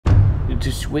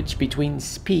to switch between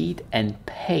speed and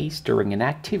pace during an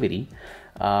activity,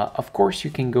 of course,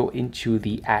 you can go into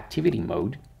the activity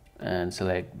mode and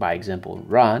select, by example,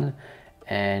 run,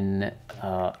 and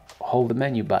hold the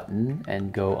menu button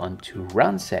and go onto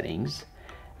run settings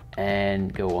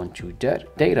and go onto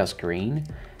data screen,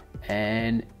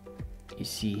 and you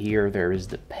see here there is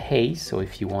the pace. So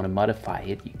if you want to modify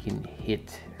it, you can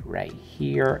hit right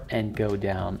here and go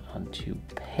down onto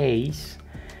pace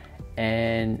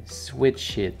and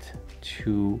switch it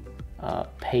to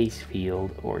pace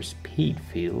field or speed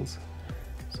fields.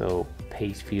 So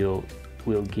pace field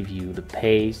will give you the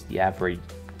pace, the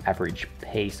average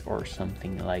pace or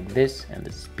something like this, and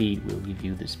the speed will give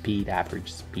you the speed,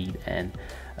 average speed, and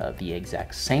the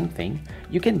exact same thing.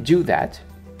 You can do that,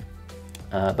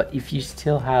 but if you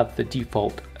still have the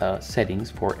default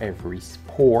settings for every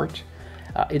sport,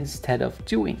 instead of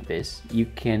doing this, you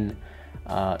can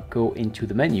go into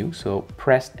the menu. So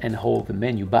press and hold the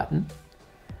menu button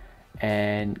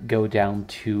and go down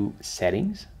to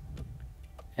settings,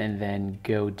 and then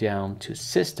go down to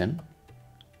system,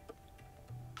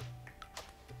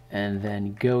 and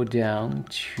then go down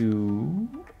to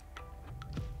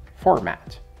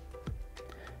format.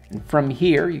 And from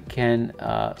here you can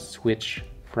switch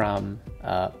from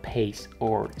pace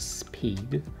or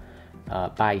speed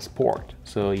by sport.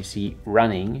 So you see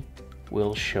running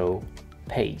will show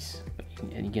pace,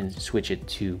 and you can switch it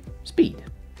to speed.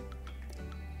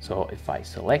 So if I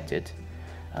select it,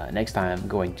 next time I'm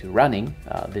going to running,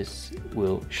 this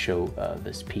will show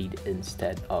the speed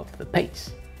instead of the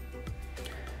pace.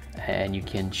 And you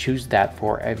can choose that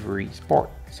for every sport: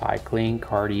 cycling,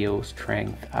 cardio,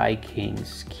 strength, hiking,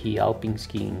 ski, alpine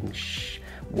skiing,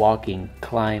 walking,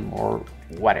 climb, or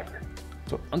whatever.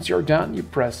 So once you're done, you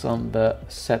press on the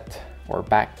set or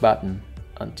back button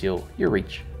until you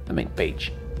reach the main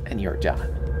page and you're done.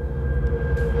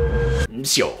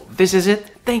 So this is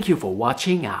it. Thank you for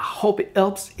watching. I hope it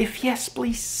helps. If yes,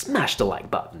 please smash the like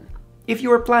button. If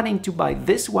you are planning to buy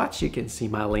this watch, you can see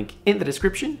my link in the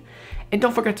description. And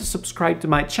don't forget to subscribe to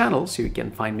my channel so you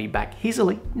can find me back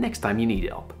easily next time you need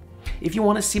help. If you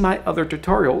want to see my other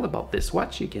tutorial about this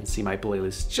watch, you can see my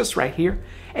playlist just right here.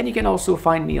 And you can also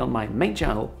find me on my main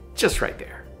channel just right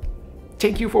there.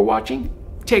 Thank you for watching.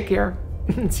 Take care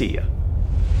and see ya.